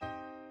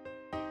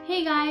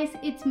Hey guys,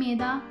 it's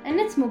Meda. And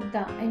it's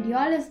Mugdha, and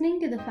you're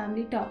listening to the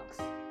Family Talks.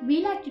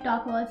 We like to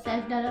talk about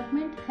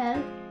self-development,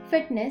 health,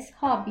 Fitness,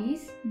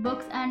 hobbies.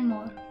 books and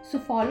more. So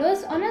follow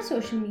us on our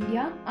social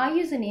media. Our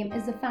username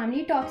is the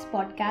Family Talks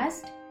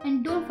Podcast.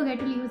 And don't forget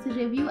to leave us a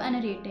review and a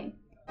rating.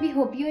 We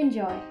hope you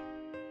enjoy.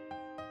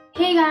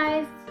 Hey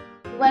guys,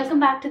 welcome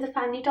back to the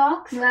Family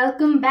Talks.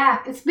 Welcome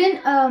back. It's been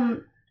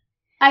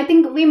I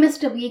think we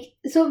missed a week,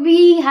 so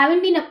we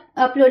haven't been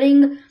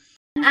uploading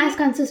as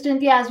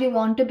consistently as we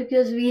want to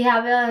because we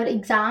have our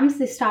exams.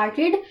 They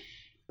started.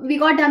 We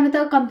got done with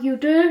our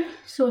computer,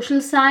 social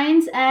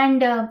science,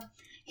 and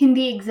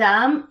Hindi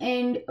exam,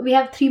 and we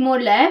have 3 more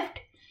left.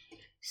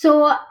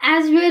 So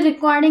as we're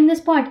recording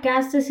this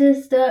podcast, this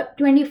is the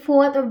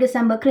 24th of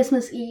December,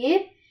 Christmas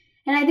Eve,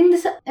 and I think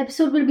this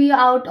episode will be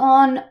out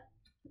on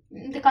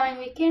The coming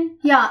weekend.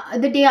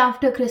 the day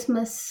after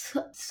Christmas.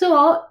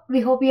 So we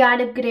hope you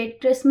had a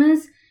great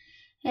Christmas,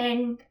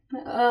 and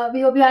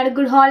we hope you had a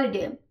good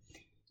holiday.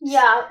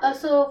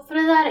 So for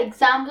our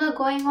exams are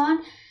going on.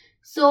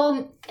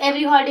 So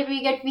every holiday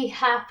we get, we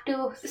have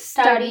to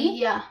study.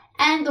 Yeah.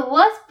 And the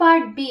worst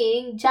part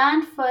being,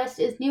 Jan 1st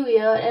is New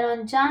Year, and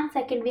on Jan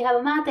 2nd we have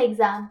a math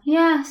exam.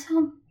 Yeah,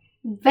 so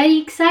very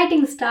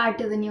exciting start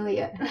to the new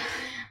year.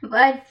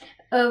 But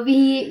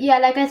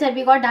like I said,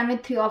 we got done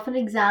with 3 of our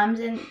exams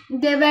and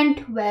they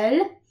went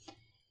well.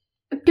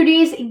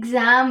 Today's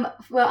exam,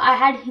 I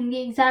had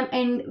Hindi exam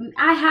and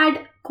I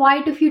had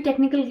quite a few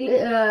technical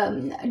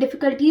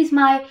difficulties.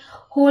 My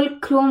whole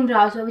Chrome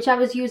browser, which I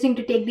was using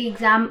to take the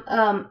exam,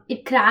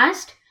 it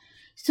crashed.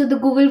 So the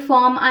Google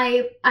form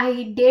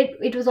I did,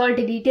 it was all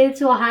deleted.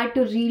 So I had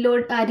to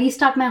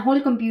restart my whole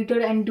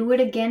computer and do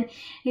it again.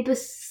 It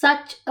was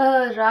such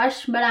a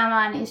rush, but I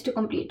managed to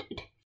complete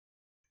it.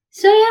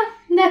 So yeah,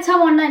 that's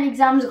how online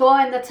exams go,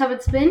 and that's how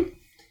it's been.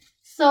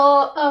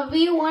 So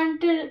we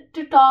wanted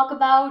to talk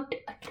about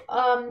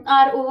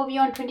our overview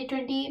on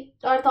 2020,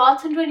 our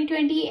thoughts on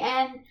 2020,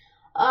 and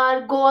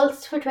our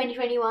goals for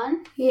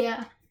 2021.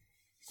 Yeah.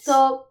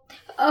 So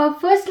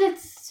First,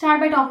 let's start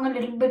by talking a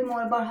little bit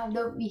more about how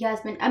the week has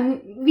been.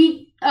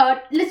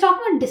 Let's talk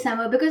about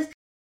December because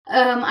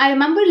I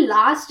remember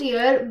last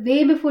year,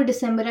 way before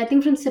December, I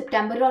think from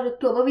September or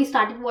October, we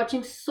started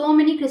watching so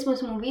many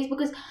Christmas movies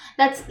because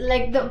that's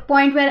like the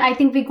point where I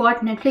think we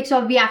got Netflix,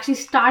 or we actually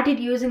started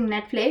using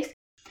Netflix.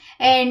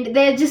 And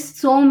there are just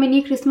so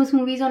many Christmas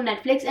movies on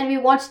Netflix, and we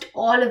watched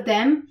all of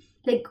them.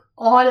 And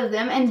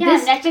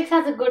Netflix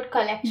has a good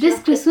collection.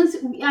 This Christmas,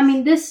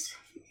 this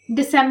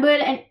December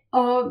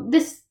and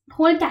this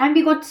whole time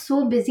we got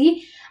so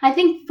busy. I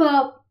think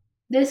for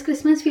this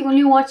Christmas we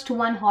only watched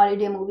one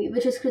holiday movie,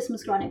 which is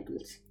Christmas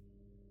Chronicles.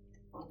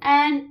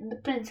 And The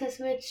Princess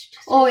Switched.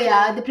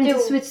 The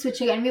Princess Switch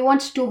again. We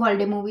watched 2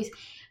 holiday movies.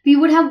 We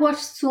would have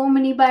watched so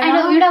many by now. I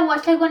know, we would have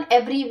watched like one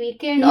every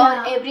weekend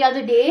or every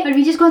other day. But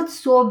we just got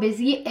so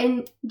busy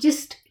and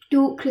just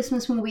 2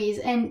 Christmas movies.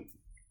 And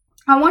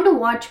I want to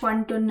watch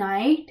one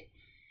tonight.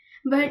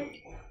 But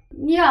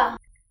yeah.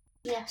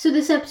 So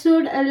this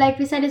episode, like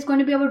we said, is going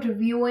to be about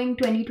reviewing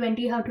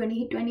 2020, how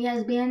 2020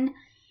 has been,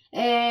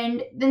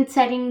 and then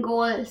setting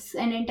goals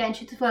and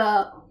intentions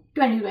for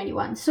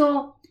 2021.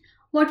 So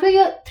what were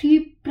your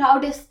 3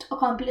 proudest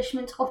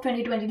accomplishments of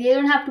 2020? They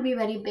don't have to be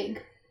very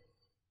big.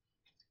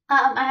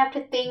 I have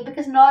to think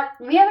because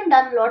we haven't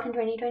done a lot in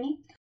 2020.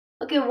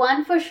 Okay,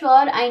 one for sure,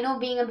 I know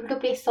being able to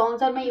play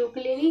songs on my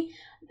ukulele.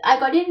 I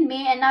got it in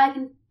May, and now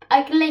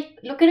I can like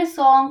look at a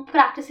song,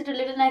 practice it a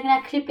little, and I can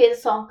actually play the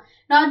song.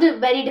 Not the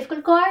very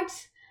difficult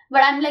chords,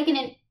 but I'm like in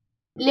a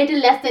little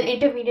less than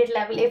intermediate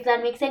level, if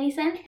that makes any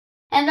sense.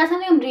 And that's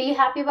something I'm really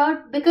happy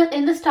about because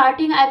in the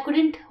starting I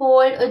couldn't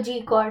hold a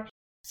G chord.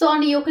 So on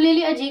the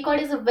ukulele, a G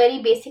chord is a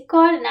very basic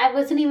chord, and I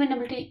wasn't even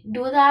able to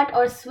do that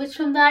or switch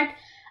from that.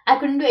 I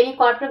couldn't do any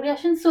chord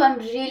progression, so I'm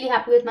really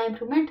happy with my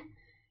improvement.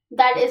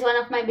 That is one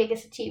of my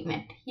biggest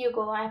achievement. You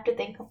go, I have to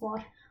think of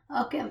more.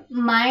 Okay,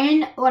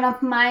 mine, one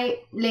of my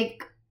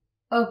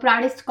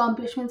proudest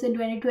accomplishments in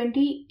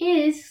 2020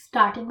 is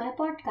starting my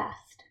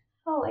podcast.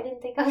 Oh, I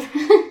didn't think of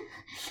that.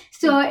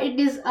 So it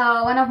is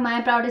one of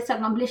my proudest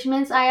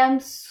accomplishments. I am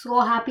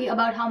so happy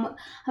about how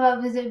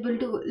we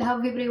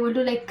were able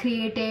to like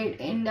create it,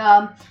 and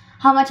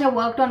how much I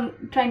worked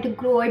on trying to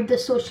grow it, the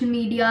social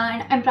media,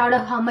 and I'm proud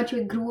of how much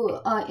we grew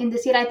in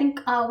this year. I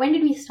think when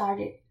did we start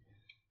it?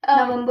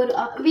 November.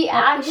 We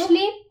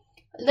actually,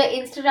 the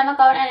Instagram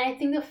account, and I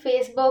think the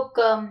Facebook,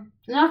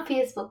 not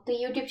Facebook, the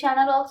YouTube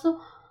channel also.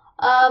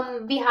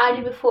 We had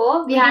it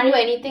before. We didn't do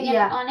anything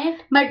on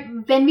it.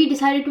 But when we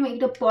decided to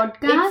make the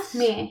podcast, it's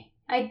May.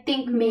 I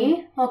think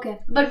May. Okay.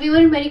 But we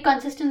weren't very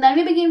consistent. Then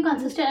we became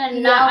consistent,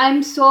 and now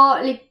I'm so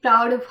like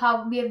proud of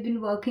how we have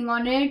been working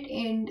on it.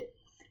 And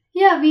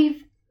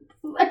we've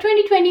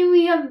 2020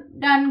 we have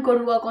done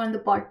good work on the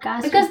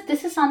podcast because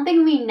this is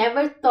something we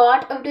never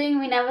thought of doing.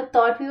 We never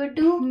thought we would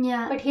do.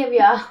 Yeah. But here we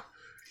are.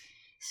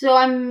 So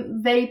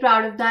I'm very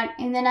proud of that,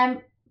 and then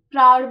I'm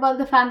proud about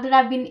the fact that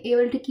I've been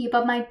able to keep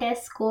up my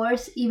test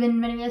scores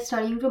even when we are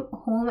studying from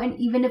home, and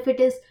even if it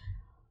is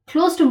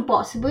close to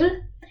impossible,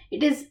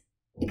 it is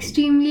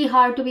extremely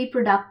hard to be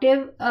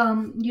productive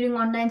during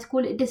online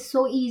school. It is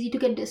so easy to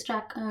get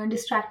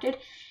distracted,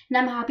 and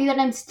I'm happy that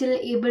I'm still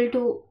able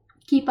to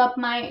keep up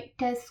my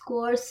test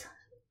scores,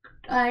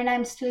 and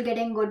I'm still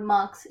getting good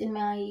marks in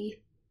my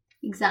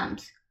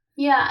exams.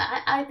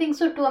 Yeah, I think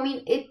so too. I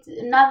mean, it's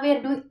now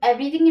we're doing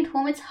everything at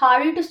home. It's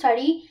harder to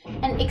study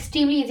and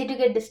extremely easy to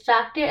get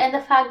distracted. And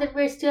the fact that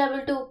we're still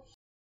able to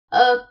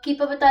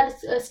keep up with our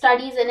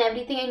studies and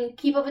everything, and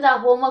keep up with our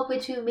homework,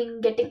 which we've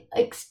been getting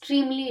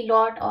extremely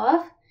lot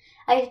of.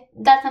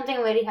 That's something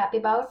I'm very happy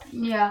about.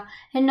 Yeah,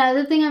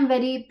 another thing I'm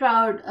very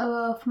proud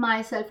of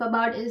myself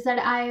about is that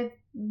I've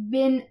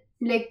been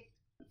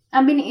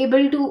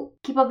able to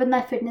keep up with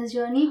my fitness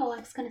journey. Oh, I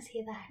was gonna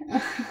say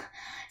that.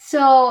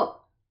 So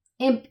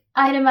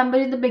I remember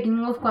in the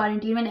beginning of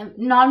quarantine when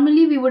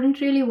normally we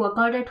wouldn't really work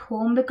out at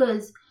home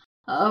because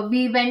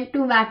we went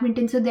to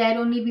badminton, so there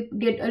only we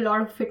did a lot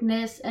of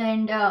fitness,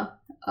 and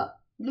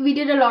we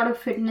did a lot of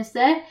fitness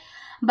there.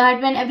 But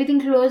when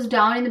everything closed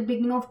down in the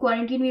beginning of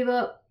quarantine, we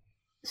were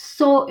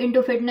so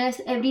into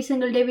fitness. Every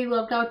single day we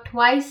worked out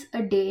twice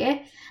a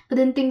day, but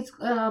then things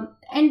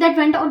and that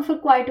went on for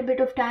quite a bit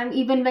of time,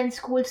 even when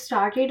school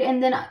started.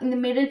 And then in the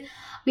middle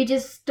we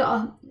just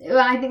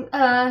I think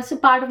so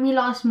part of me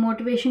lost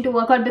motivation to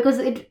work out because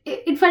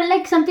it felt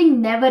like something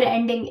never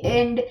ending,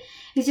 and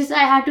it's just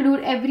I had to do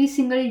it every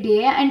single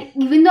day. And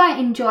even though I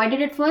enjoyed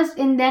it at first,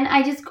 and then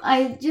I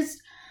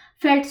just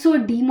felt so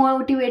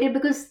demotivated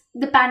because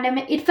the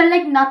pandemic, it felt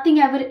like nothing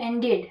ever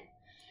ended.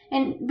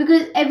 And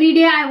because every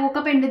day I woke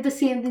up and did the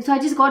same thing, so I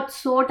just got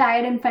so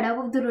tired and fed up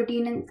of the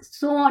routine and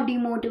so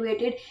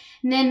demotivated.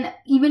 And then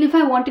even if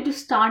I wanted to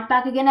start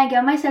back again, I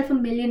gave myself a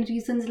million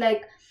reasons,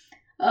 like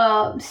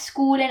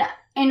school,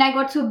 and I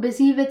got so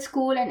busy with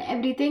school and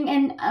everything.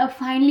 And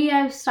finally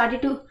I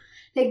started to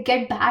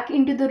get back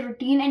into the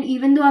routine. And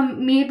even though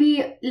I'm maybe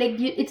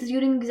it's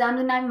during exams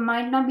and I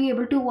might not be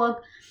able to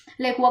work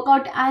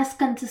out as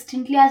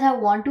consistently as I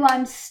want to,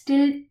 I'm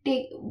still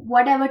take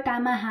whatever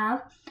time I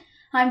have,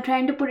 I'm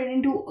trying to put it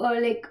into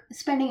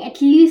spending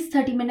at least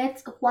 30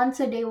 minutes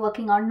once a day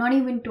working out, not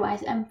even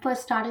twice. I'm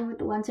first starting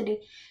with once a day.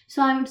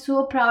 So I'm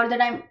so proud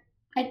that I'm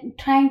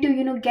trying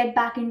to, get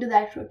back into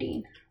that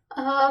routine.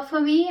 For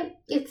me,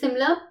 it's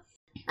similar.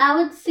 I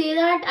would say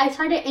that I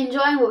started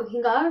enjoying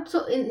working out.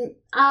 So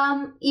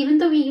even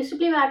though we used to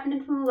play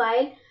badminton for a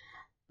while,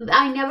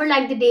 I never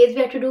liked the days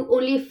we had to do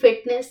only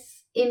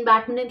fitness in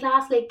badminton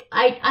class. Like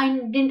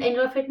I didn't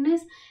enjoy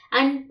fitness,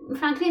 and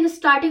frankly in the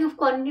starting of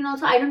quarantine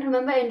also I don't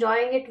remember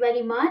enjoying it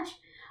very much.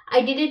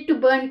 I did it to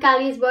burn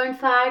calories, burn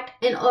fat,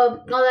 and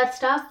all that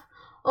stuff,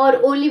 or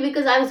only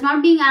because I was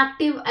not being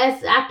active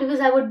as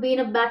I would be in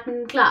a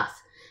badminton class.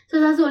 So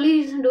that's the only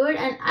reason to do it,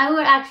 and I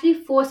would actually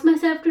force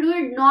myself to do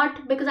it,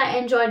 not because I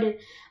enjoyed it.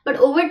 But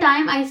over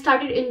time I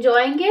started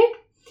enjoying it.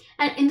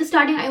 And in the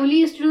starting, I only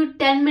used to do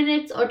 10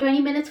 minutes or 20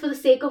 minutes for the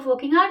sake of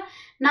working out.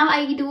 Now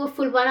I do a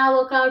full 1 hour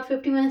workout,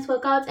 50 minutes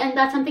workouts, and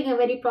that's something I'm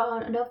very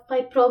proud of,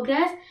 my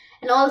progress,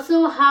 and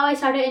also how I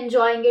started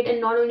enjoying it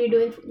and not only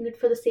doing it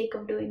for the sake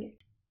of doing it.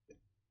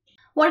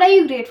 What are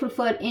you grateful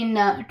for in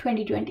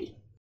 2020?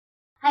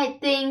 I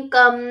think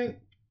no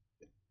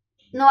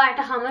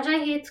matter how much I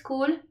hate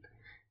school,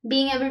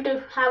 being able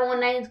to have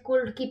online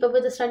school to keep up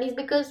with the studies,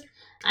 because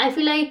I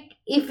feel like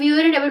if we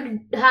weren't able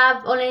to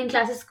have online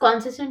classes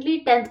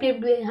consistently, 10th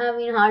grade would have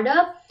been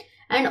harder,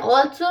 and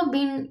also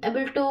being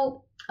able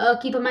to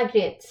keep up my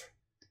grades.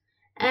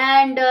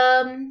 And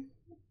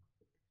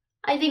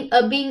I think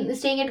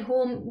staying at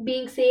home,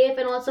 being safe,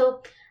 and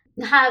also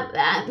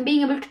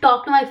being able to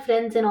talk to my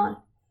friends and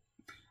all.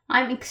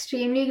 I'm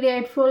extremely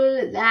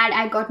grateful that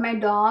I got my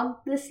dog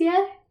this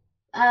year.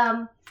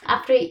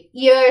 After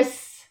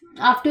years.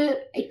 After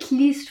at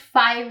least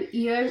 5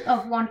 years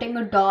of wanting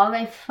a dog,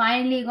 I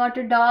finally got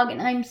a dog,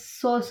 and I'm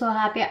so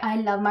happy. I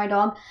love my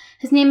dog.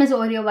 His name is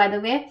Oreo, by the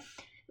way,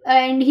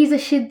 and he's a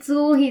Shih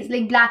Tzu. He's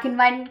black and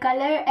white in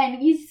color, and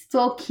he's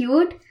so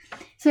cute.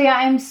 So yeah,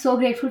 I'm so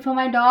grateful for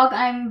my dog.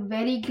 I'm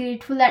very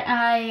grateful that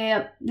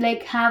I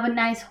have a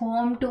nice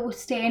home to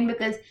stay in,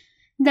 because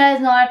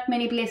there's not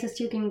many places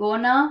you can go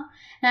now.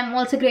 And I'm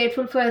also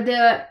grateful for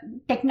the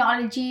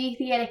technology,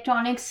 the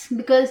electronics,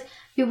 because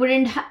we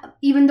wouldn't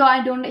even though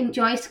I don't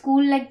enjoy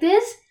school like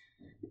this,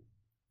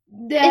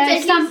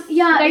 it's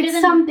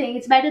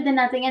better than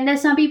nothing. And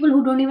there's some people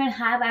who don't even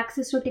have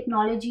access to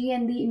technology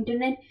and the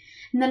internet,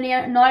 and then they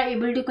are not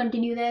able to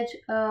continue their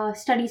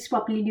studies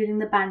properly during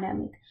the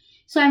pandemic.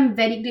 So I'm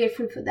very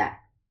grateful for that.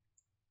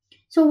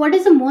 So what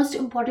is the most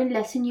important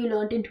lesson you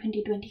learned in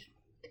 2020?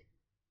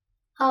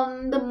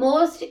 The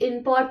most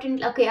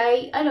important,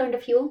 I learned a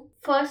few.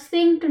 First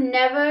thing, to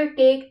never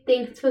take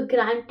things for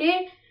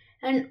granted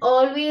and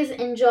always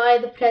enjoy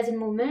the present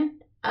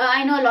moment.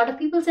 I know a lot of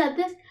people said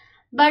this,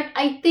 but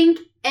I think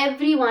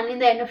everyone in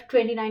the end of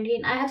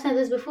 2019, I have said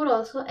this before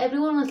also,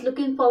 everyone was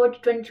looking forward to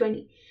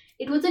 2020.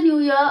 It was a new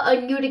year,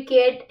 a new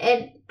decade,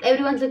 and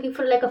everyone's looking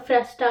for a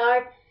fresh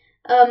start,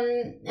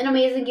 an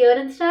amazing year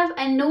and stuff,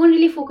 and no one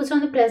really focused on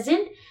the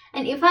present.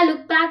 And if I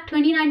look back,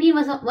 2019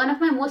 was one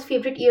of my most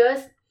favorite years,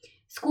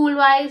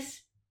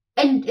 school-wise,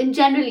 and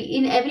generally,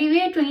 in every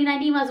way,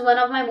 2019 was one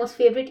of my most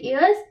favorite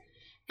years.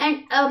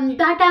 And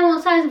that time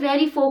also I was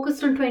very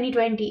focused on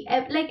 2020.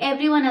 Like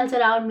everyone else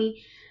around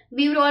me,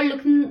 we were all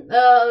looking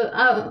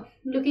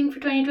for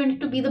 2020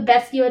 to be the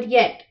best year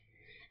yet.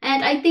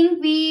 And I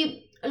think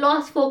we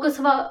lost focus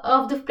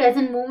of the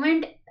present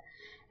moment.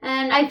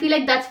 And I feel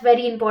like that's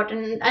very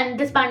important. And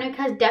this pandemic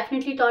has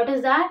definitely taught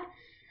us that.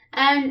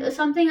 And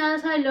something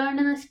else I learned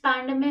in this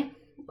pandemic.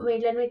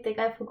 Wait, let me think.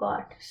 I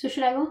forgot. So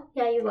should I go?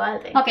 Yeah, you go.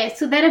 I'll think. Okay,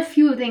 so there are a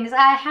few things.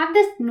 I have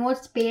this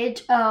notes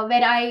page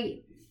where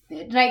I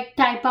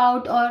type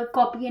out or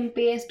copy and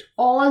paste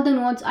all the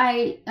notes.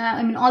 I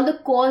mean all the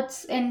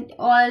quotes and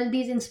all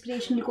these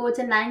inspirational quotes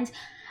and lines.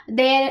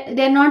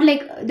 They're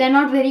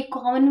not very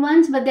common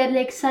ones, but they're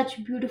like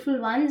such beautiful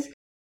ones.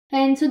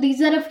 And so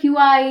these are a few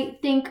I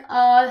think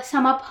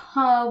sum up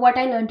what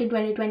I learned in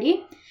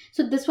 2020.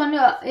 So this one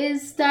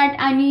is that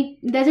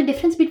there's a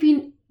difference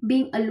between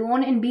being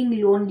alone and being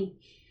lonely.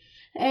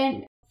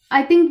 And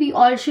I think we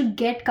all should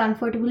get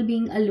comfortable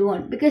being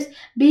alone, because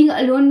being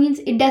alone means,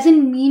 it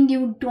doesn't mean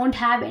you don't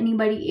have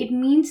anybody. It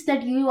means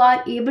that you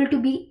are able to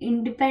be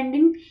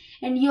independent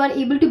and you are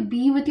able to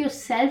be with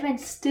yourself and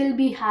still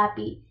be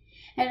happy.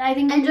 And I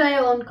think enjoy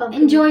your own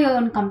company. Enjoy your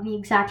own company,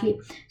 exactly.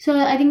 So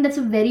I think that's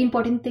a very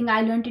important thing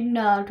I learned in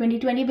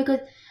 2020, because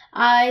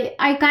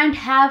I can't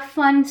have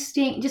fun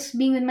just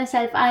being with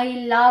myself.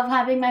 I love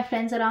having my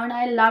friends around.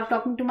 I love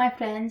talking to my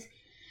friends.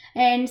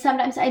 And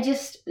sometimes I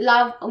just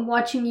love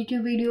watching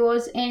YouTube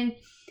videos, and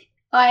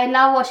I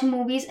love watching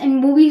movies. And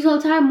movies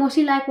also I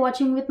mostly like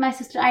watching with my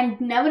sister. I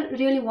never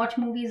really watch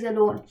movies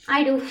alone.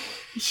 I do.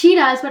 She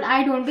does, but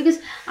I don't, because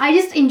I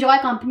just enjoy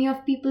company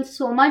of people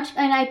so much.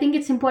 And I think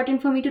it's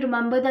important for me to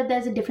remember that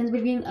there's a difference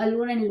between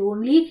alone and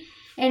lonely.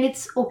 And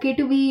it's okay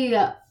to be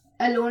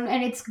alone,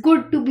 and it's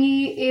good to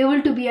be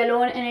able to be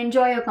alone and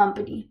enjoy your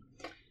company.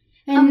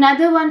 And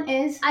another one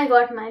is, I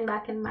got mine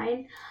back in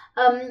mind.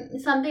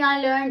 Something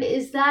I learned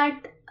is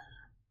that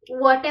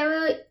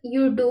whatever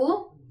you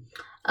do,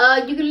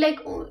 you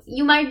can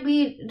you might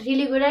be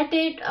really good at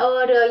it,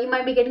 or you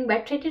might be getting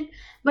better at it,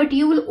 but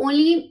you will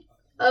only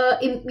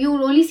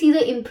see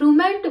the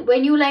improvement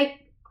when you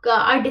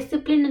are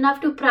disciplined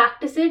enough to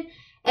practice it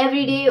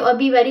every day or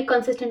be very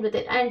consistent with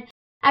it. And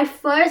at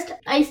first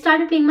I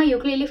started playing my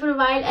ukulele for a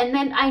while, and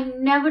then I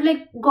never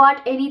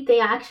got anything.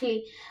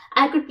 Actually,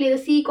 I could play the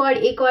C chord,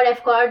 A chord,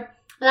 F chord.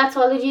 That's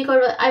all. The G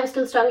chord, I was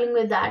still struggling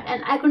with that,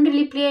 and I couldn't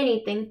really play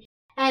anything.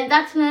 And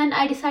that's when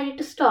I decided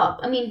to stop.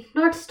 I mean,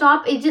 not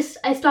stop,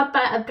 I stopped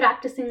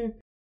practicing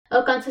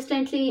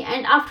consistently.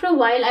 And after a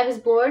while, I was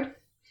bored.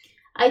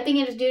 I think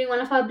it was during one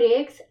of our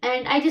breaks,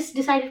 and I just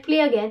decided to play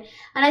again.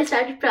 And I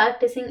started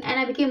practicing, and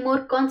I became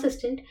more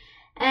consistent.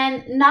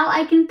 And now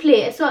I can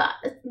play. So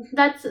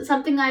that's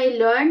something I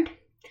learned,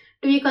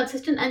 to be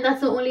consistent, and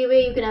that's the only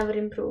way you can ever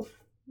improve.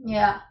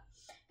 Yeah.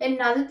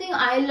 Another thing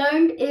I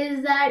learned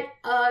is that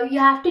you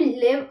have to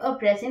live a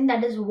present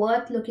that is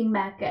worth looking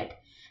back at.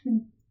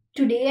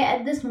 Today,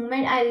 at this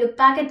moment, I look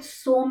back at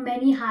so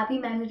many happy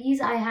memories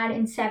I had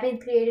in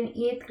 7th grade and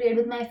 8th grade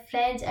with my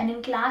friends and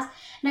in class.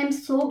 And I'm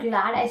so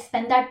glad I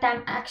spent that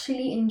time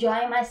actually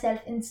enjoying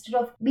myself instead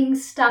of being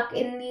stuck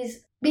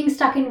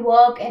in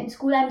work and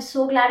school. I'm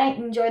so glad I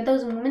enjoyed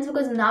those moments,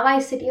 because now I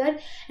sit here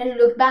and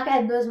look back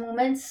at those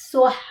moments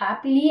so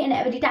happily. And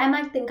every time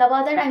I think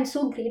about that, I'm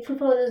so grateful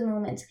for those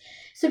moments.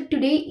 So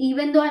today,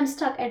 even though I'm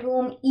stuck at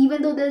home,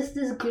 even though there's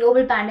this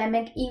global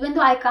pandemic, even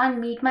though I can't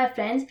meet my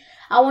friends,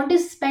 I want to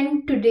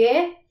spend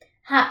today,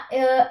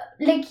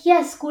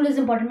 yes, school is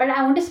important, but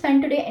I want to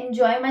spend today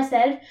enjoying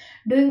myself,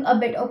 doing a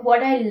bit of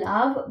what I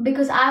love,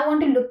 because I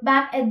want to look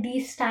back at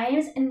these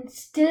times and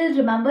still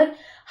remember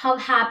how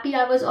happy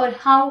I was, or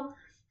how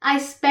I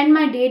spent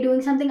my day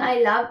doing something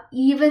I love,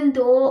 even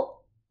though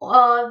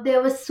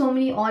there was so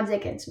many odds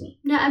against me.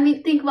 Yeah, I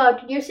mean, think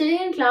about it. You're sitting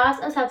in class,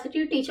 a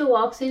substitute teacher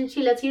walks in,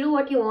 she lets you do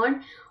what you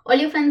want, all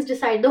your friends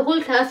decide, the whole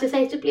class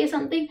decides to play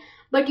something,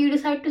 but you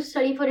decide to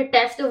study for a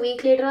test a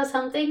week later or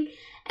something,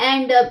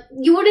 and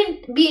you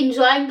wouldn't be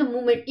enjoying the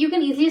moment. You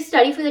can easily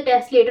study for the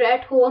test later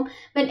at home.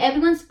 When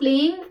everyone's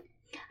playing,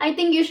 I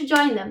think you should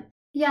join them.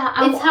 Yeah,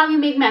 it's how you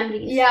make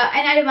memories. Yeah,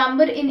 and I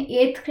remember in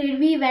 8th grade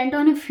we went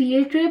on a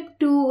field trip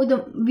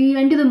we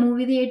went to the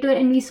movie theater,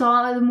 and we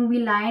saw the movie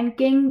Lion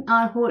King.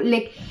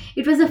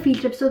 It was a field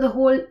trip, so the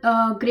whole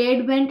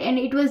grade went, and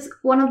it was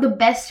one of the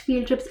best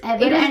field trips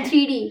ever. It was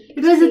 3D.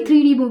 It was a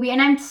 3D movie,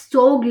 and I'm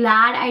so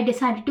glad I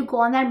decided to go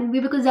on that movie,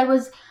 because that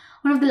was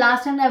one of the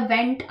last times I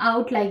went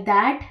out like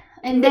that.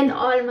 And then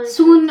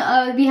soon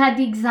we had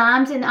the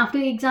exams, and after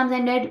the exams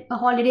ended,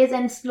 holidays,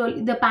 and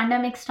slowly the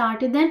pandemic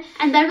started then.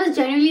 And that was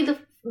generally the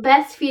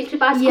best field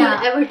trip our school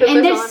ever took us on.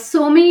 And there's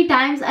so many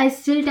times I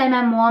still tell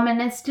my mom,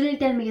 and I still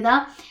tell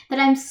Medha, that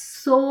I'm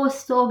so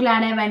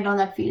glad I went on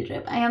that field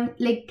trip. I am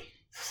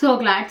so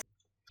glad.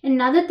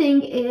 Another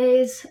thing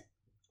is,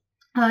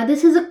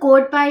 this is a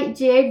quote by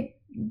Jade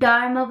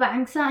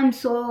Dharmavangsa. I'm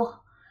so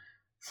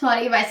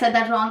sorry if I said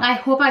that wrong. I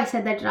hope I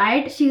said that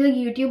right. She's a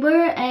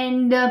YouTuber,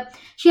 and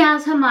she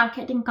has her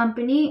marketing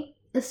company.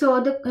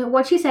 So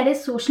what she said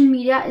is, social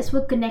media is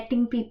for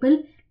connecting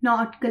people,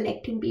 not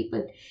collecting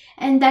people.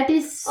 And that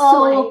is so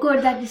Oh, right.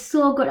 good. That is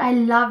so good. I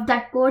love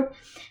that quote.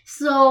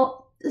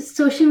 So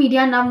social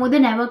media now more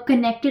than ever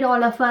connected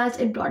all of us.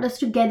 It brought us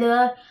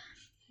together.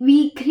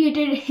 We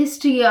created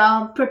history,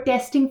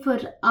 protesting for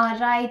our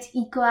rights,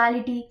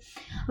 equality.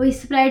 We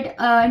spread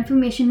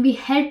information. We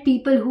helped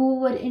people who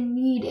were in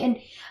need, and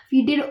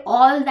we did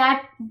all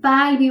that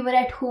while we were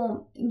at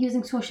home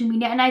using social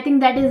media. And I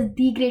think that is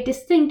the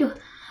greatest thing to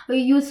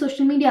use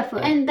social media for.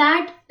 And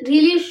that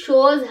really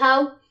shows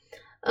how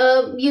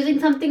using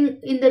something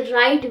in the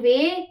right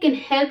way can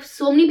help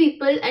so many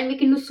people, and we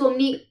can do so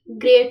many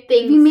great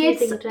things. We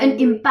made using it an right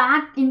way.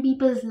 impact in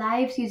people's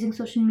lives using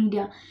social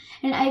media.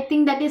 And I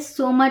think that is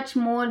so much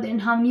more than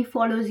how many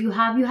followers you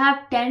have. You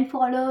have 10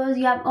 followers,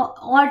 you have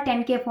or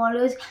 10k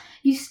followers.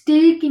 You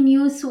still can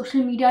use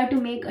social media to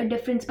make a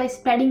difference by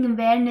spreading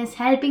awareness,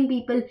 helping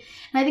people. And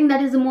I think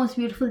that is the most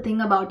beautiful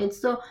thing about it.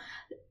 So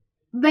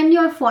when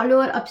you're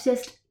follower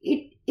obsessed,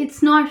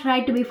 it's not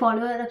right to be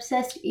follower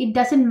obsessed. It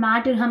doesn't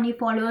matter how many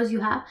followers you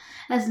have,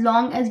 as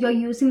long as you're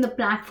using the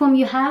platform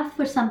you have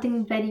for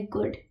something very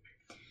good.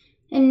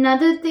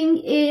 Another thing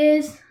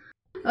is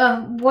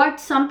what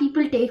some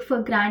people take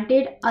for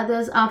granted,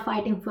 others are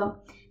fighting for.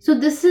 So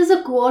this is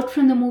a quote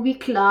from the movie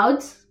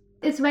Clouds.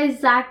 It's by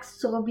Zach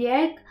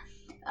Sobiech.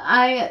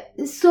 Let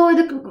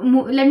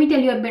me tell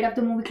you a bit of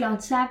the movie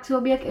Clouds. Zach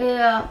Sobiech,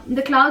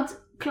 the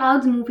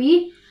Clouds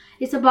movie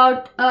is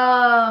about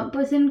a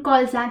person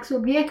called Zach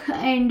Sobiech,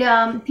 and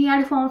he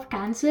had a form of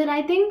cancer,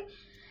 I think,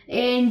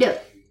 and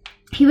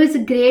he was a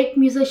great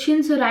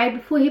musician. So right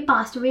before he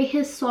passed away,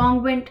 his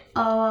song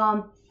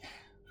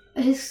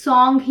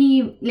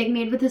he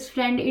made with his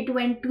friend, it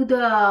went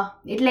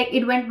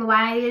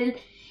viral.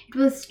 It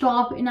was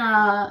top in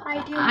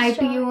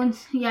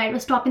iTunes. Yeah, it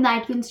was top in the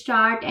iTunes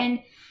chart. And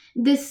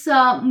this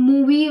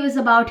movie was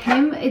about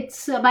him.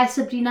 It's by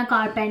Sabrina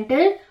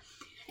Carpenter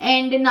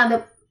and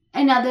another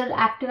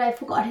actor, I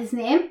forgot his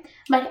name.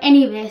 But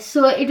anyway,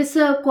 so it is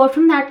a quote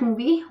from that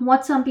movie: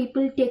 what some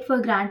people take for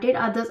granted,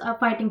 others are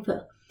fighting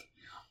for.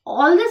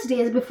 All these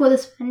days before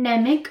this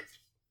pandemic,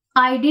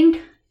 I didn't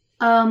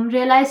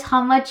realize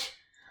how much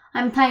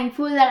I'm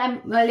thankful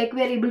that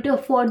we're able to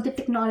afford the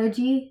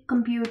technology,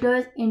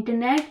 computers,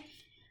 internet.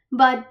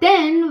 But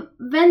then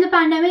when the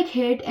pandemic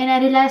hit and I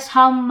realized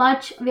how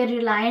much we're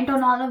reliant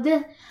on all of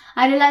this,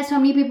 I realized how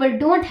many people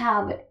don't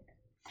have it.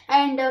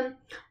 And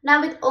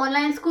now with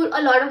online school,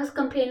 a lot of us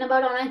complain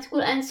about online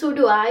school, and so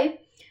do I.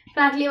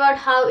 Frankly, about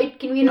how it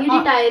can be really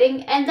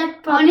tiring, and that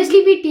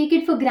honestly we take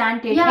it for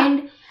granted. Yeah.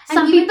 And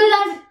some people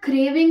are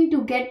craving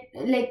to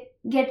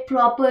get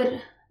proper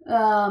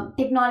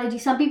technology.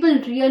 Some people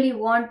really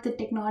want the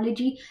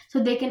technology so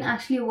they can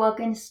actually work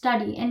and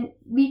study, and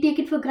we take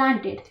it for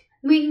granted.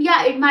 I mean,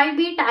 yeah, it might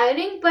be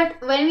tiring,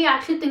 but when we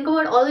actually think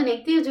about all the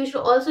negatives, we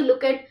should also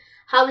look at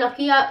how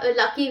lucky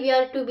we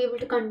are to be able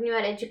to continue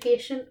our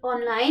education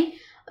online,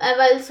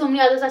 while so many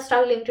others are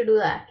struggling to do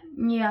that.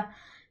 Yeah.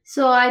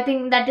 So I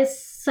think that is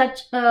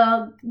such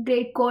a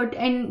great quote,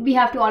 and we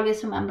have to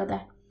always remember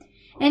that.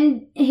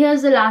 And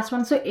here's the last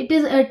one. So it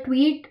is a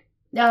tweet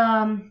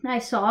I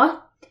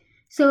saw.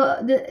 So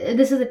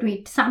this is a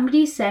tweet.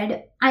 Somebody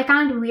said, "I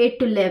can't wait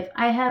to live.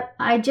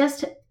 I've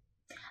just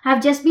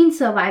been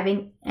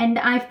surviving, and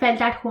I felt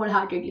that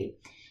wholeheartedly."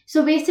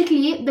 So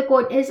basically, the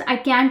quote is, "I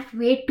can't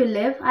wait to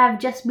live. I've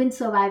just been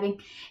surviving."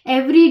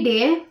 Every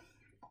day,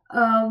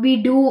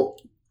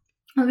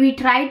 we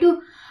try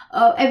to,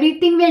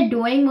 everything we're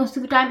doing most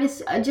of the time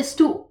is just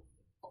to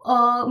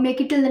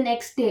make it till the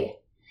next day,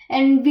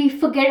 and we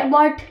forget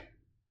about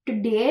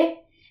today.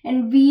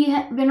 And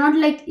we're not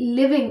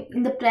living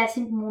in the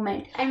present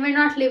moment, and we're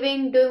not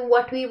living doing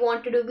what we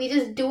want to do. We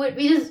just do it.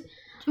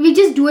 We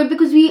just do it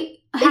because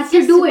we have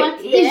to do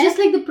it. It's just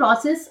like the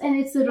process, and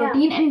it's the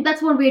routine, and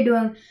that's what we're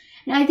doing.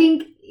 And I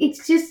think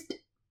it's just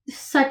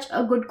such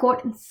a good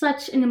quote and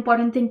such an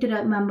important thing to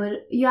remember.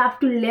 You have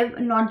to live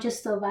and not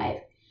just survive.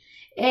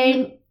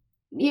 And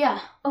yeah.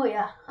 Oh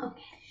yeah.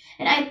 Okay.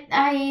 And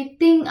I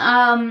think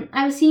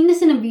I was seeing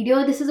this in a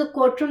video. This is a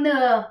quote from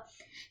the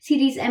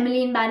series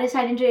Emily in Paris.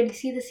 I didn't really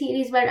see the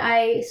series, but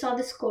I saw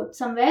this quote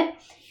somewhere.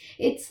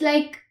 It's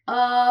like,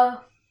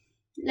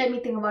 let me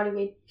think about it.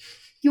 Wait.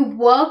 You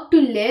work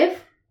to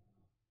live,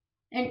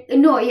 and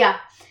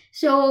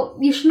so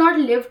you should not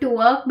live to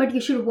work, but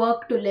you should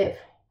work to live.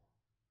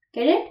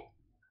 Get it?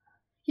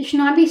 You should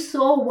not be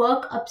so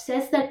work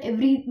obsessed that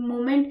every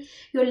moment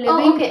you're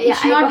living, it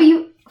should not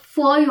be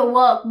for your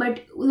work,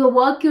 but the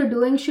work you're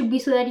doing should be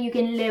so that you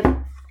can live.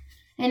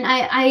 And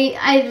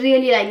I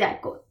really like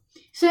that quote.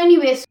 So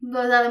anyways,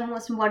 those are the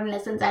most important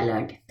lessons I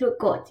learned through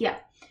quotes. Yeah.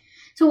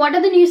 So what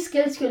are the new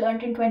skills you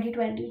learned in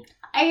 2020?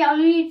 I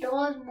already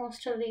told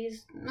most of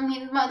these. I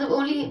mean, the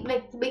only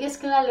the biggest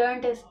skill I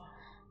learned is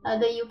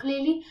the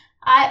ukulele.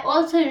 I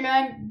also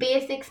learned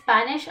basic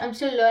Spanish. I'm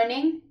still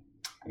learning.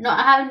 No,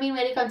 I haven't been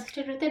very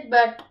consistent with it,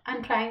 but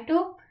I'm trying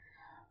to.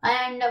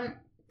 And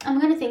I'm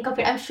gonna think of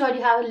it. I'm sure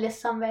you have a list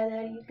somewhere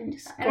that you can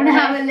just. I don't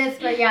have a list,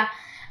 but yeah.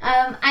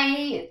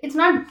 It's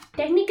not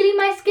technically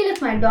my skill,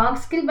 it's my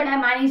dog's skill, but I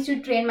managed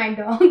to train my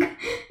dog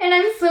and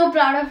I'm so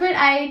proud of it.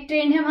 I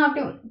trained him how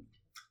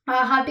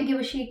to give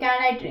a shake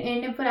hand. I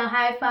trained him for a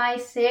high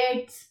five,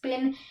 sit,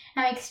 spin.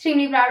 I'm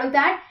extremely proud of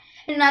that.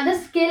 Another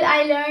skill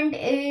I learned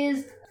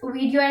is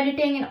video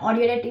editing and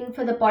audio editing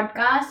for the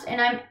podcast,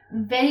 and I'm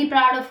very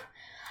proud of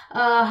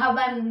how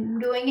I'm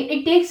doing it.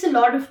 It takes a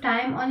lot of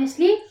time,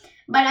 honestly,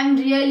 but I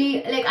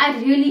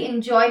really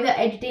enjoy the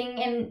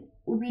editing and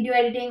video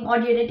editing,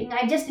 audio editing.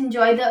 I just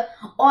enjoy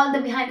all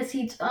the behind the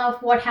scenes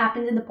of what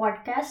happens in the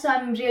podcast, so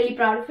I'm really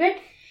proud of it.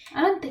 I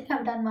don't think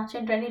I've done much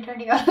in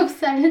 2020 all of a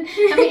sudden.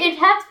 I mean, it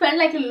has felt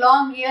like a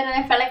long year and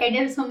I felt like I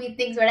did so many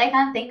things, but I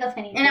can't think of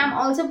anything. And I'm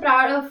also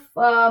proud of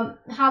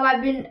how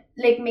I've been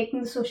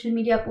making social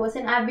media posts,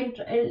 and I've been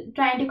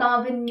trying to come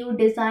up with new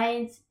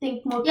designs,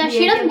 think more creatively.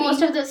 She does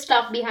most of the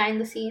stuff behind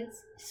the scenes.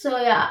 So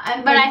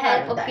yeah, but I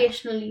help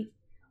occasionally.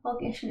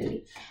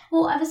 Occasionally.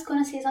 Oh, I was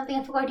gonna say something.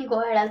 I forgot. You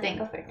go ahead. I'll think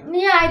of it.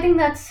 Yeah, I think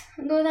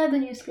those are the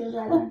new skills I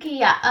learned. Okay,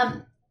 yeah.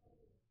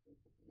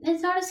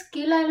 It's not a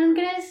skill I learned,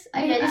 guys.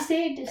 Just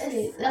say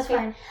it. That's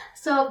fine.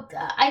 So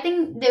I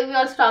think that we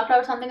also talked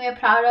about something we're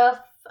proud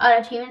of, our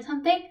achievement,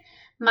 something.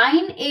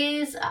 Mine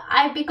is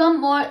I've become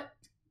more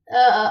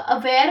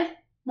aware,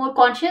 more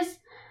conscious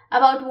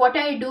about what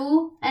I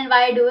do and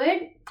why I do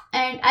it.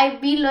 And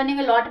I've been learning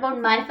a lot about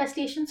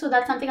manifestation, so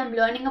that's something I'm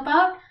learning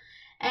about.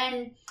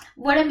 And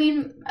what I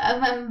mean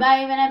by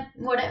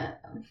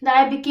that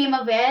I became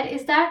aware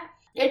is that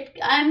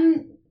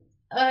I'm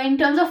in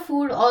terms of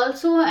food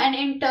also, and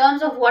in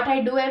terms of what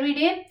I do every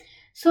day.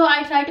 So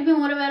I try to be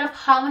more aware of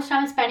how much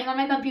time I'm spending on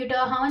my computer,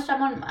 how much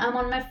time I'm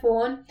on my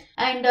phone,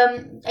 and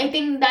I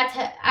think that's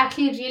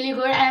actually really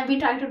good. And I've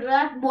been trying to do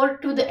that more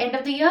to the end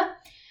of the year.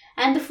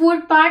 And the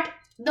food part,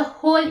 the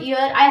whole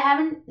year,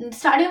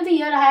 starting of the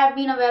year, I have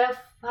been aware of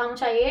how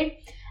much I ate.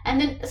 And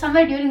then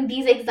somewhere during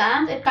these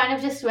exams, it kind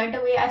of just went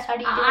away. I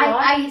started eating a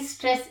lot. I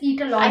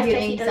eat a lot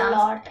during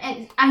exams.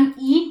 And I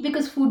eat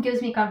because food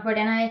gives me comfort,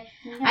 and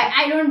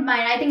I don't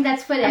mind. I think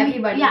that's for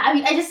everybody. Yeah, I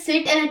mean, I just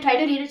sit and I try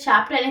to read a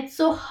chapter, and it's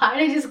so hard.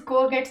 I just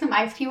go get some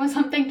ice cream or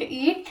something to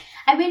eat.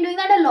 I've been doing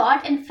that a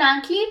lot, and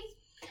frankly,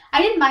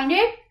 I didn't mind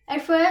it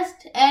at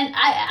first, and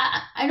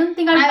I don't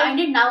think I mind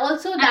it now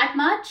also that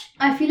much.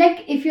 I feel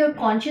like if you're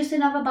conscious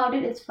enough about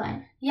it, it's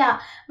fine.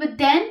 Yeah, but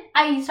then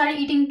I started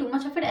eating too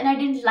much of it, and I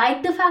didn't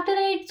like the fact that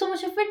I ate so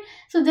much of it.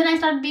 So then I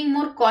started being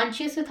more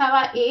conscious with how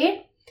I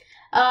ate.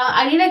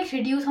 I didn't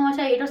reduce how much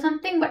I ate or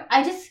something, but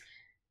I just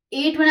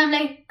ate when I'm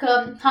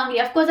hungry.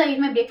 Of course, I eat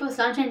my breakfast,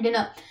 lunch, and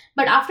dinner.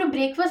 But after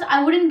breakfast,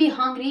 I wouldn't be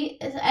hungry.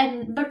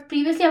 But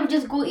previously, I would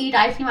just go eat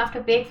ice cream after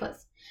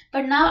breakfast.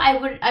 But now I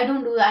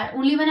don't do that.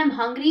 Only when I'm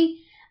hungry,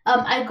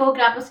 I'll go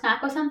grab a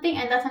snack or something,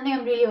 and that's something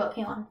I'm really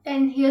working on.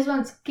 And here's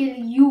one skill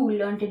you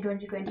learned in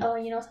 2020. Oh,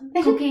 you know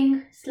something?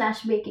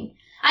 Cooking/baking.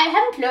 I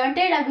haven't learned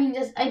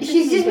it.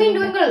 She's just been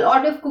doing a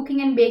lot of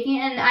cooking and baking,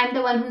 and I'm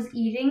the one who's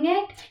eating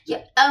it.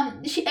 Yeah.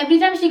 Every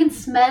time she can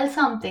smell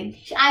something,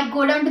 I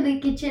go down to the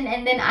kitchen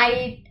and then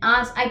I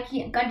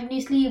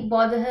continuously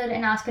bother her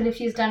and ask her if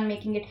she's done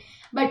making it.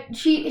 But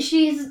she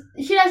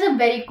does a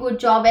very good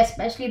job,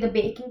 especially the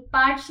baking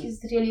part.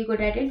 She's really good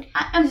at it.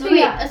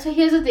 So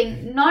here's the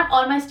thing. Not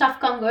all my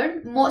stuff come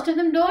good. Most of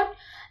them don't.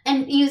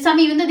 And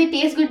even though they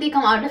taste good, they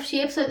come out of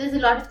shape. So there's a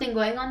lot of thing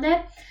going on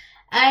there.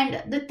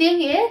 And the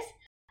thing is,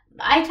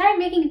 I tried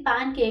making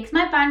pancakes.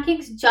 My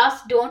pancakes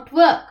just don't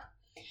work.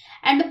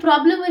 And the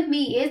problem with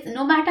me is,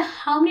 no matter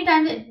how many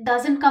times it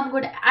doesn't come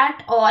good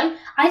at all,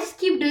 I just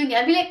keep doing it.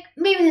 I'll be like,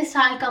 maybe this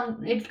time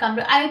it'll come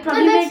good.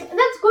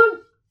 That's good.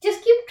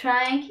 Just keep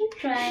trying.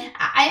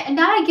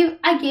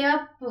 I gave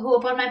up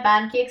hope on my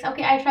pancakes.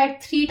 Okay, I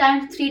tried 3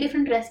 times, 3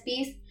 different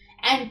recipes,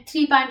 and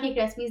 3 pancake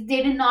recipes.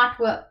 They did not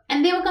work,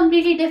 and they were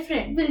completely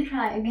different. We'll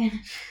try again.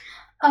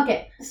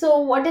 Okay, so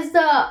what is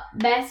the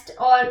best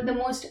or the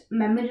most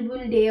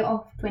memorable day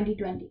of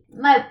 2020?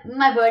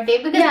 My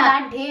birthday, because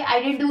that day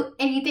I didn't do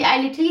anything.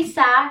 I literally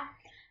sat.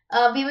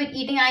 We were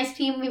eating ice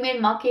cream. We made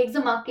mug cakes.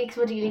 The mug cakes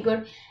were really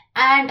good.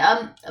 And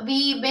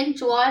we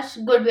binge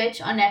watched Good Witch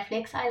on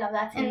Netflix. I love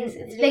that series.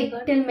 It's really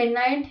good. Till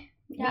midnight.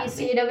 We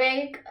stayed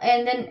awake,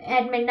 and then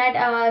at midnight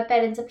our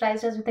parents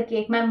surprised us with a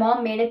cake. My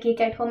mom made a cake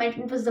at home, and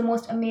it was the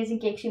most amazing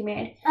cake she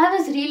made. That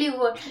was really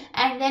good.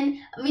 And then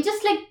we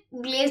just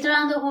glazed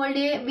around the whole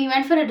day. We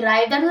went for a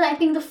drive. That was, I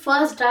think, the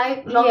first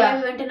drive we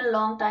went in a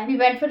long time. We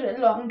went for a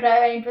long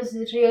drive, and it was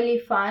really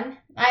fun.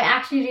 I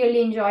actually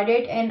really enjoyed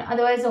it, and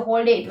otherwise the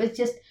whole day it was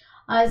just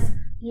us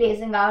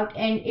lazing out,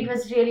 and it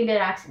was really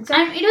relaxing. So,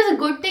 and it was a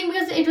good thing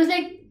because it was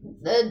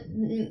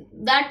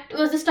that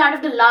was the start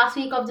of the last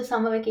week of the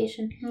summer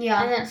vacation.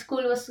 Yeah. And then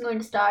school was going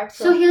to start.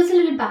 So here's a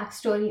little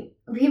backstory.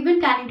 We've been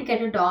planning to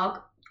get a dog,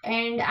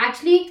 and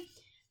actually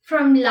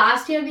from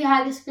last year we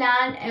had this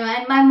plan,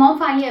 and my mom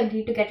finally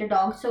agreed to get a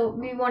dog. So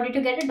we wanted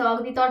to get a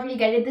dog. We thought we'll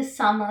get it this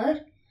summer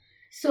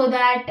so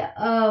that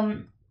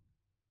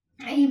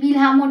we'll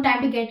have more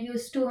time to get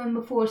used to him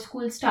before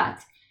school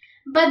starts.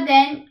 But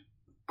then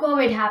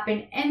COVID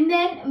happened, and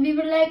then we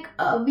were like,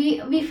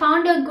 we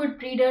found a good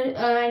breeder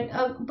and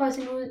a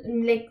person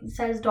who like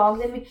sells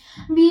dogs, and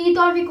we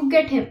thought we could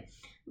get him.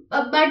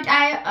 But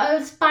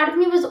part of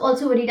me was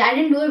also worried. I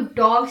didn't know if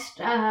dogs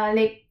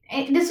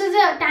this was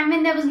a time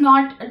when there was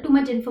not too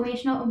much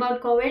information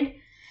about COVID,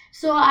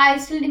 so I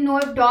still didn't know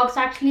if dogs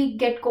actually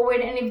get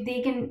COVID and if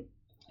they can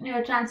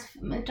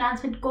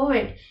transmit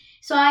COVID.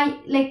 So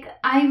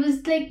I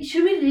was like,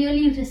 should we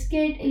really risk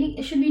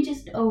it? Should we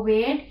just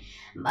wait?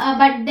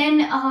 But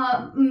then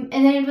and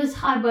then it was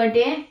our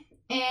birthday,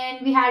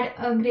 and we had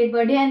a great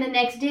birthday. And the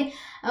next day,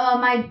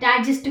 my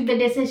dad just took the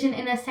decision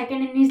in a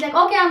second, and he's like,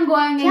 "Okay, I'm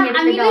going and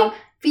getting the dog."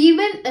 We've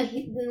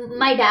been,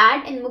 my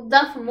dad and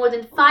Mugdha for more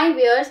than 5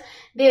 years,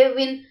 they've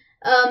been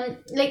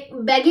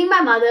begging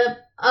my mother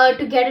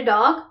to get a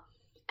dog.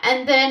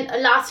 And then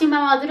last year my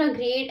mother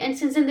agreed, and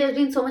since then there's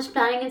been so much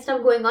planning and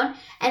stuff going on.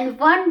 And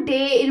one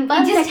day, in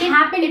one just second,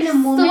 happened in a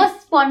moment. So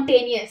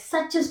spontaneous.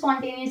 Such a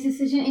spontaneous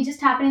decision. It just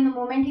happened in the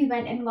moment he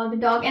went and got the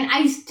dog, and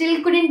I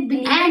still couldn't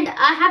believe it. And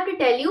I have to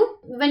tell you,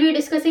 when we were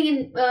discussing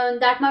in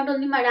that month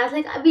only, my dad's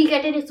like, "We'll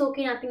get it. It's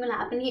okay. Nothing will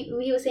happen."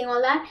 He was saying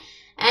all that,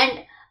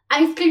 and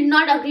I still did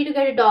not agree to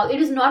get a dog. It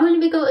was not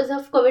only because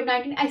of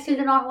COVID-19. I still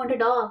did not want a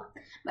dog.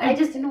 I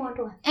just didn't want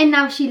one. And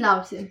now she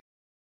loves him.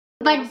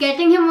 But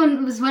getting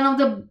him was one of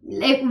the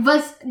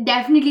was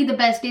definitely the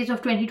best days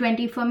of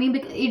 2020 for me,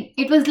 because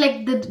it was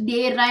like the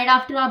day right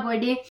after our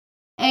birthday,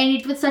 and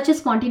it was such a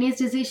spontaneous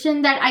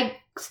decision that I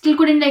still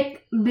couldn't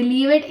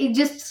believe it. It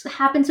just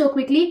happened so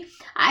quickly.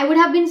 I would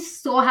have been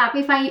so happy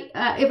if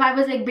I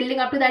was building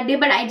up to that day,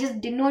 but I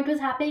just didn't know it was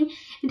happening.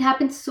 It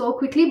happened so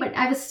quickly, but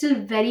I was still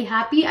very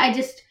happy. I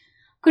just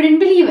couldn't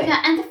believe it.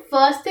 Yeah, and the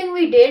first thing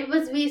we did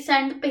was we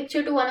sent a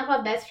picture to one of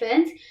our best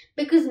friends,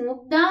 because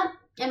Mugdha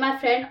and my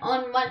friend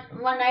on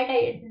one night,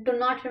 I do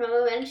not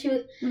remember when,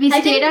 we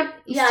stayed up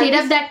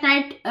that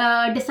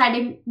night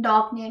deciding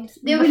dog names.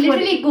 They were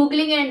literally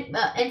googling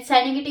and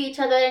sending it to each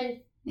other,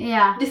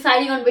 and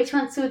deciding on which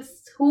one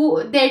suits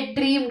who their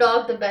dream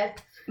dog the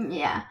best.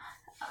 Yeah,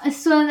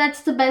 so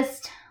that's the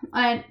best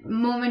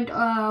moment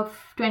of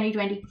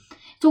 2020.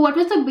 So what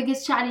was the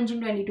biggest challenge in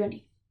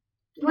 2020?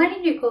 Why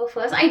didn't you go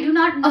first? I do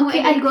not know.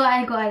 Okay, I'll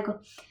go.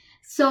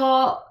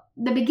 So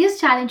the biggest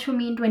challenge for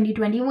me in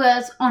 2020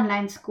 was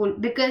online school,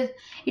 because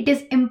it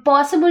is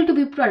impossible to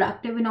be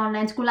productive in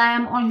online school. I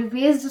am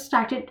always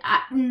distracted.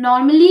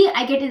 Normally,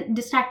 I get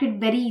distracted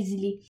very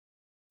easily.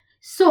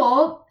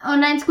 So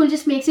online school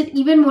just makes it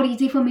even more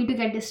easy for me to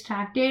get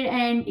distracted,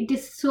 and it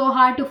is so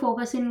hard to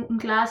focus in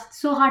class,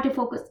 so hard to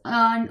focus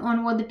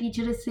on what the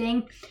teacher is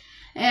saying,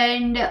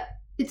 and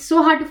it's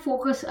so hard to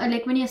focus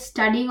when you're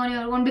studying on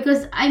your own,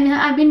 because I'm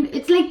in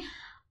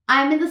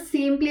the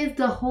same place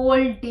the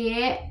whole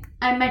day.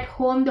 I'm at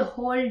home the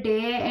whole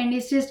day, and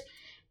it's just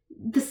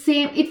the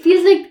same. It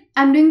feels like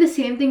I'm doing the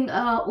same thing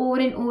over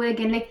and over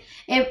again.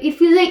 It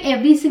feels like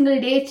every single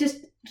day it's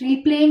just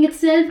replaying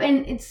itself,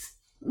 and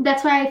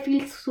that's why I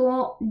feel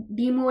so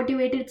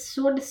demotivated, it's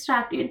so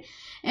distracted,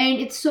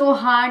 and it's so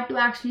hard to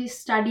actually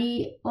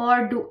study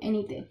or do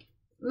anything.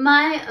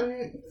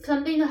 My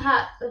something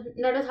that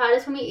was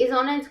hardest for me is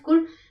online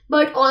school,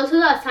 but also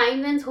the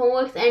assignments,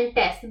 homeworks, and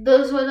tests.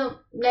 Those were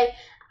the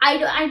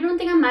I don't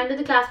think I minded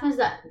the classes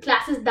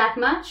that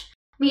much.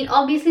 I mean,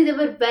 obviously they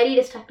were very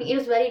distracting. It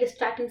was very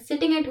distracting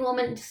sitting at home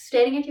and just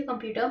staring at your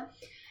computer.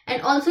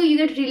 And also you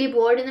get really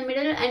bored in the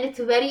middle, and it's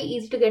very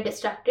easy to get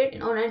distracted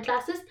in online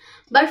classes.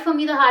 But for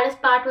me, the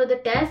hardest part were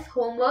the tests,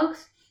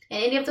 homeworks,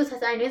 and any of those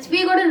assignments.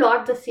 We got a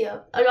lot this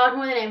year, a lot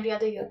more than every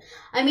other year.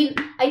 I mean,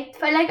 I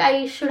felt like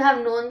I should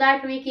have known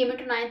that when we came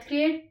into 9th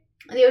grade.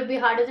 They would be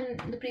harder than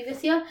the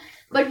previous year.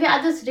 But we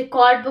had this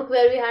record book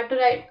where we had to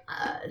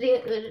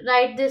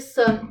write this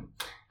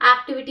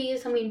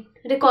activities,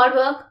 record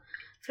work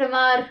from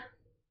our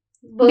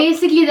book.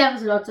 Basically, there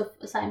was lots of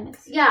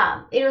assignments.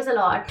 Yeah, it was a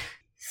lot.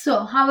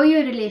 So, how are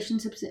your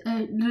relationships?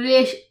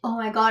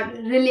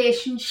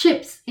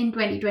 Relationships in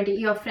 2020.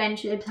 Your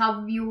friendships. How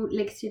have you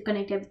stay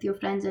connected with your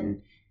friends?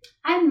 And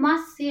I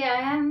must say,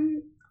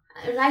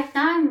 right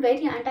now I'm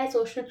very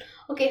antisocial.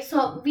 Okay,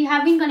 so we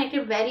have been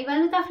connected very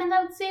well with our friends.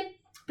 I would say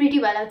pretty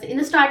well. I would say in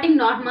the starting,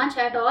 not much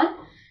at all.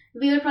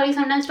 We would probably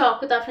sometimes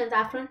talk with our friends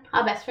after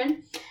our best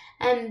friend,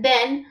 and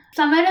then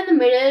somewhere in the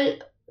middle,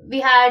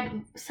 we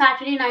had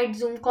Saturday night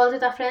Zoom calls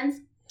with our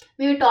friends.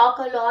 We would talk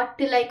a lot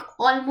till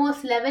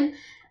almost 11.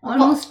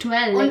 Almost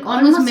 12,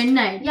 almost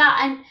midnight. Yeah,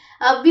 and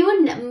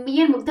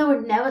me and Mugdha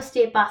would never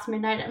stay past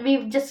midnight.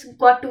 We just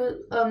got to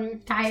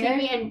tired,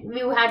 sleepy, and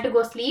we had to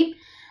go sleep.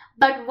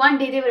 But one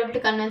day they were able to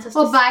convince us.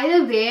 Oh, by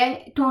the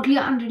way, totally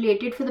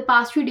unrelated. For the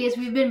past few days,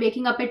 we've been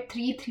waking up at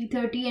 3,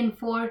 3:30 and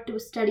 4 to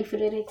study for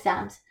our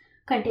exams.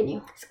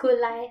 Continue. School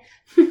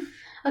life.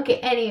 Okay,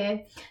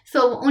 anyway.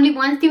 So only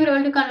once they were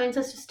able to convince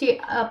us to stay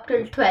up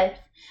till 12.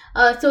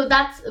 So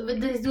that's, with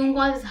the Zoom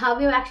calls, is how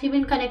we've actually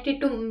been connected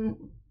to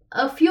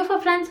a few of our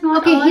friends.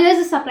 Not all.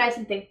 Here's a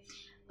surprising thing.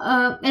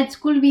 At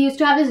school, we used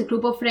to have this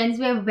group of friends.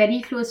 We are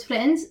very close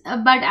friends.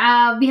 But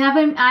we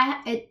haven't,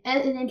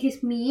 at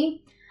least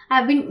me, I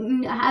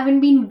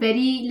haven't been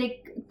very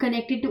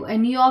connected to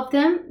any of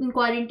them in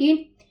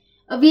quarantine.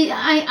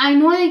 I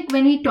know, like,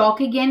 when we talk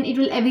again,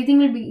 everything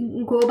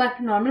will go back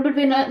to normal. But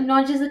we're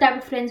not just the type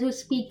of friends who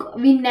speak.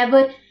 We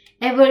never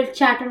ever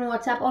chat on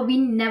WhatsApp, or we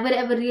never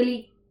ever really.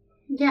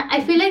 Yeah,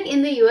 I feel like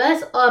in the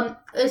US,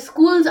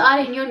 schools are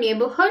in your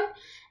neighborhood,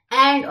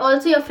 and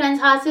also your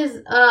friends'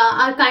 houses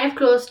are kind of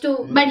close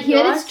to. But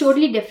here yours. it's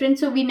totally different.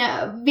 So we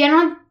are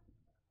not.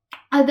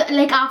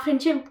 Like, our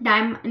friendship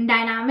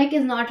dynamic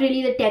is not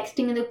really the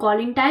texting and the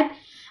calling type.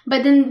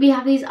 But then we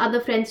have these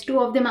other friends. Two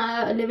of them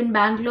live in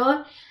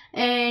Bangalore,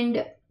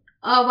 and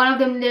one of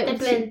them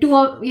lives. And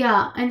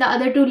the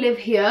other two live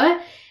here.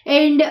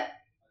 And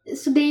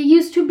so they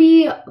used to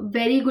be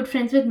very good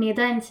friends with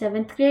Medha in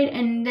 7th grade,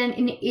 and then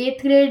in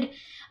 8th grade,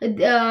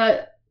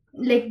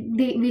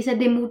 we said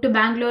they moved to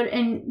Bangalore,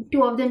 and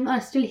two of them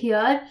are still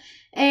here.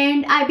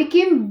 And I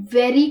became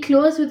very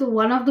close with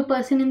one of the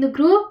person in the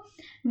group,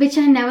 which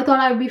I never thought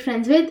I would be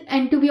friends with.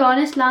 And to be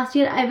honest, last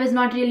year I was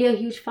not really a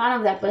huge fan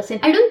of that person.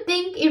 I don't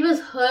think it was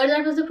her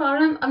that was the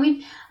problem. I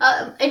mean,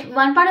 at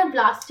one part of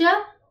last year,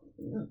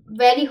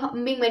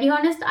 being very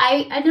honest,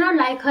 I did not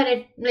like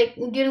her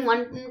during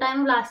one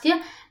time of last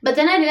year. But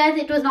then I realized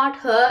it was not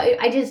her.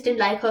 I just didn't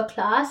like her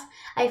class.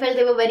 I felt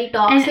they were very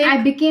toxic. And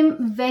I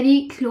became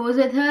very close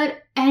with her.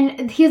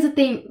 And here's the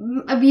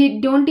thing: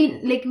 we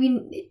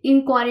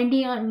in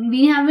quarantine,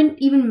 we haven't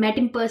even met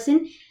in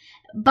person.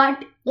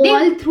 But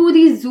through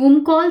these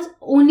Zoom calls,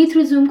 only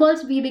through Zoom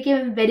calls, we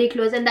became very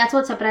close, and that's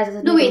what surprises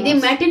us. No way, they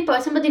met in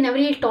person, but they never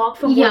really talked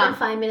for more than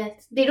 5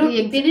 minutes. They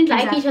didn't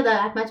like each other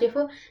that much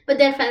before, but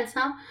they're friends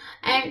now.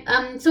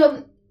 And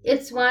so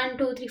it's 1,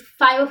 2, 3,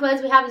 5 of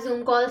us. We have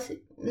Zoom calls.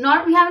 We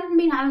haven't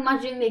been having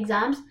much during the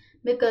exams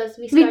because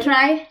we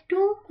try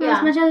to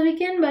as much as we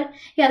can, but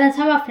that's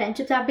how our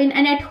friendships have been.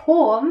 And at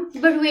home,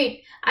 but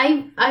wait,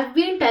 I've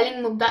been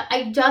telling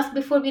Mugdha, just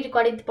before we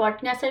recorded the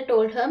podcast, I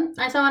told her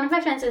I saw one of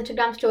my friends'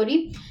 Instagram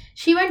story.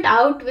 She went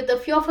out with a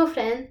few of her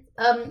friends.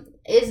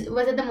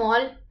 Was at the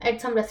mall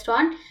at some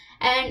restaurant,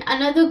 and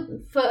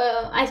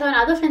I saw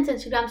another friend's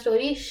Instagram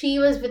story. She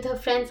was with her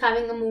friends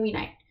having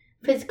a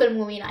physical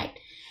movie night.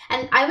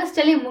 And I was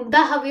telling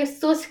Mugdha how we are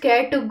so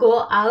scared to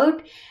go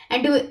out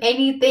and do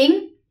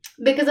anything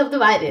because of the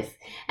virus,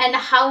 and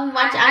how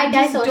much I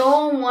just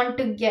don't want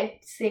to get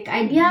sick.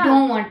 I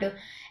don't want to.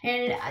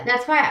 And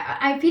that's why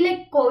I feel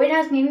like COVID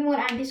has made me more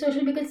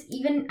antisocial, because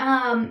even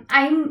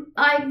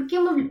I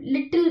became a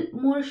little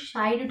more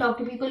shy to talk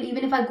to people,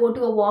 even if I go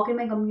to a walk in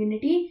my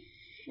community.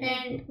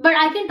 But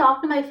I can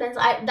talk to my friends.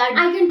 I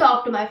can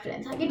talk to my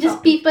friends.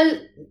 People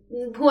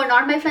who are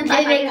not my friends,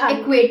 like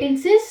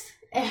acquaintances.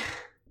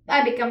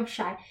 I become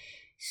shy.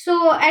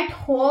 So at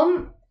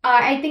home,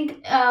 I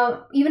think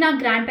even our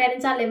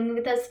grandparents are living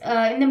with us.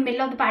 In the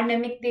middle of the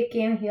pandemic, they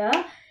came here.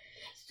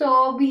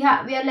 So we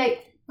are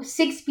like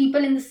 6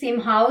 people in the same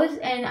house,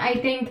 and I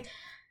think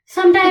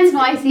sometimes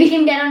we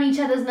can get on each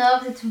other's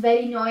nerves. It's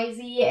very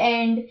noisy,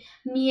 and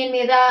me and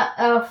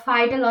Medha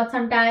fight a lot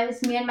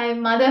sometimes. Me and my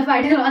mother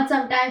fight a lot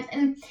sometimes,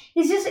 and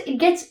it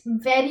gets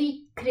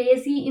very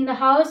crazy in the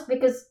house,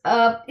 because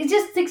it's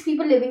just 6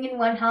 people living in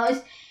one house,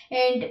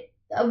 and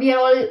we are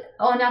all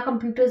on our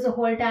computers the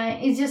whole time.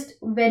 It's just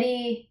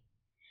very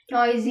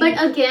noisy.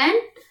 But again,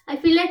 I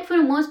feel like for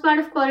the most part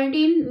of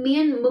quarantine,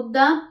 me and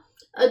Mugdha,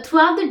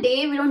 throughout the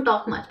day, we don't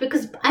talk much,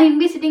 because I'll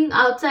be sitting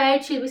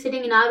outside, she'll be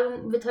sitting in our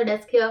room with her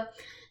desk here.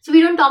 So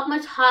we don't talk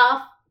much.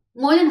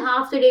 More than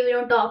half the day, we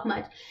don't talk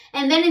much.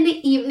 And then in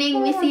the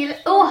evening, we see,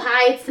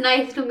 hi, it's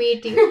nice to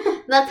meet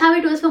you. That's how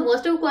it was for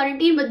most of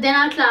quarantine. But then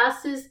our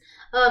classes,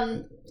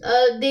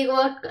 they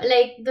got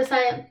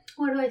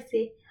what do I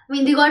say? I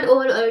mean, they got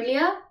over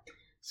earlier.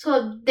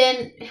 So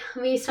then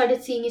we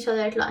started seeing each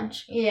other at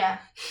lunch. Yeah.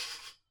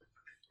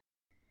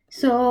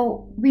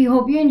 So we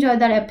hope you enjoyed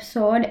that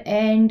episode,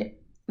 and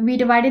we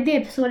divided the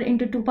episode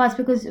into 2 parts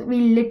because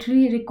we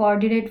literally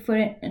recorded it for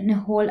a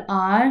whole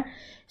hour.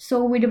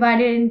 So we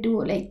divided it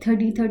into like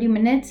 30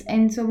 minutes,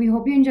 and so we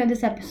hope you enjoyed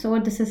this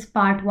episode. This is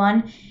part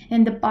 1,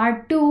 and the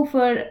part 2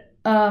 for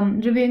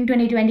reviewing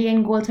 2020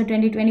 and goals for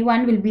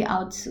 2021 will be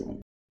out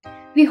soon.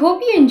 We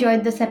hope you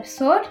enjoyed this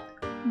episode.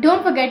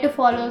 Don't forget to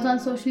follow us on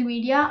social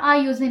media. Our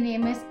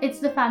username is It's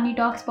the Family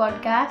Talks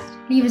Podcast.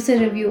 Leave us a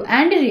review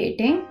and a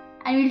rating,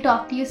 and we'll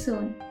talk to you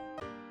soon.